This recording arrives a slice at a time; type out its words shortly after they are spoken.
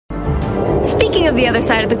Speaking of the other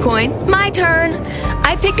side of the coin, my turn.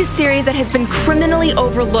 I picked a series that has been criminally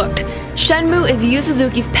overlooked. Shenmue is Yu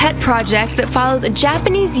Suzuki's pet project that follows a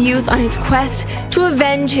Japanese youth on his quest to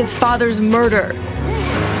avenge his father's murder.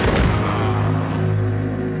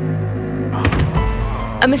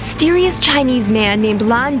 A mysterious Chinese man named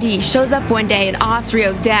Lan Di shows up one day and offs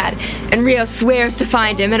Ryo's dad, and Ryo swears to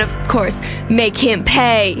find him and, of course, make him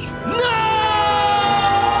pay. No!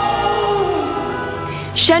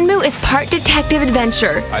 Shenmue is part detective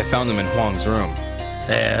adventure. I found them in Huang's room.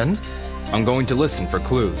 And? I'm going to listen for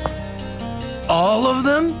clues. All of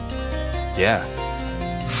them? Yeah.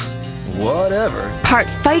 Whatever. Part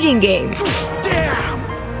fighting game. Damn!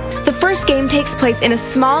 The first game takes place in a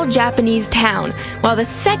small Japanese town, while the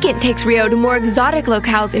second takes Ryo to more exotic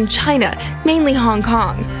locales in China, mainly Hong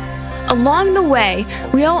Kong. Along the way,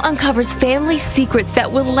 Ryo uncovers family secrets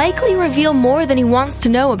that will likely reveal more than he wants to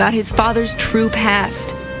know about his father's true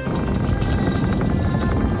past.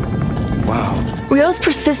 Wow. Ryo's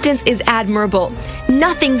persistence is admirable.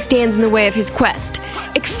 Nothing stands in the way of his quest,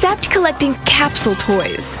 except collecting capsule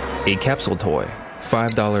toys. A capsule toy,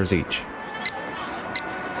 $5 each.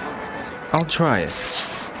 I'll try it.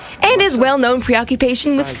 And his well-known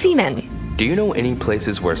preoccupation with seamen. Do you know any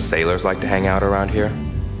places where sailors like to hang out around here?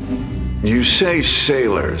 You say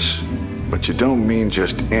sailors, but you don't mean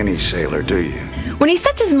just any sailor, do you? When he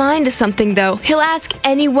sets his mind to something, though, he'll ask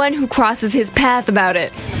anyone who crosses his path about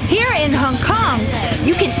it. Here in Hong Kong,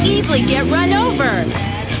 you can easily get run over.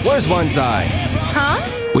 Where's Wanzai? Huh?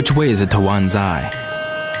 Which way is it to Wanzai?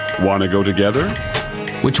 Wanna go together?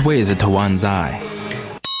 Which way is it to Wanzai?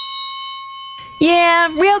 Yeah,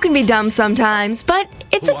 Ryo can be dumb sometimes, but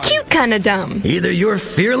it's a cute kind of dumb. Either you're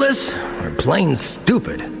fearless or plain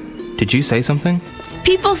stupid. Did you say something?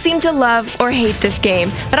 People seem to love or hate this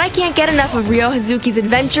game, but I can't get enough of Ryo Hazuki's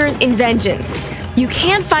adventures in vengeance. You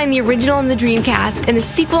can find the original on the Dreamcast and the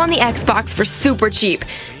sequel on the Xbox for super cheap,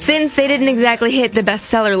 since they didn't exactly hit the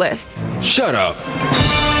bestseller lists. Shut up.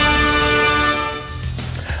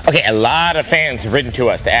 Okay, a lot of fans have written to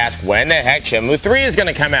us to ask when the heck Shenmue 3 is going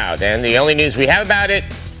to come out, and the only news we have about it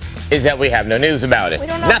is that we have no news about it. We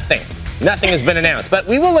don't know. Nothing has been announced, but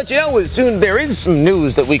we will let you know as soon as there is some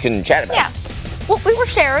news that we can chat about. Yeah. Well, we were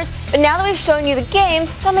sharers, but now that we've shown you the games,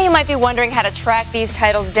 some of you might be wondering how to track these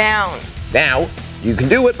titles down. Now, you can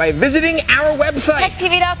do it by visiting our website,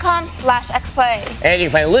 techtv.com/xplay. and you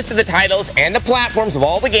can find a list of the titles and the platforms of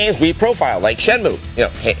all the games we profile, like Shenmue. You know,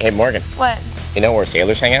 hey Morgan. What? You know where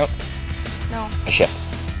sailors hang out? No. A ship.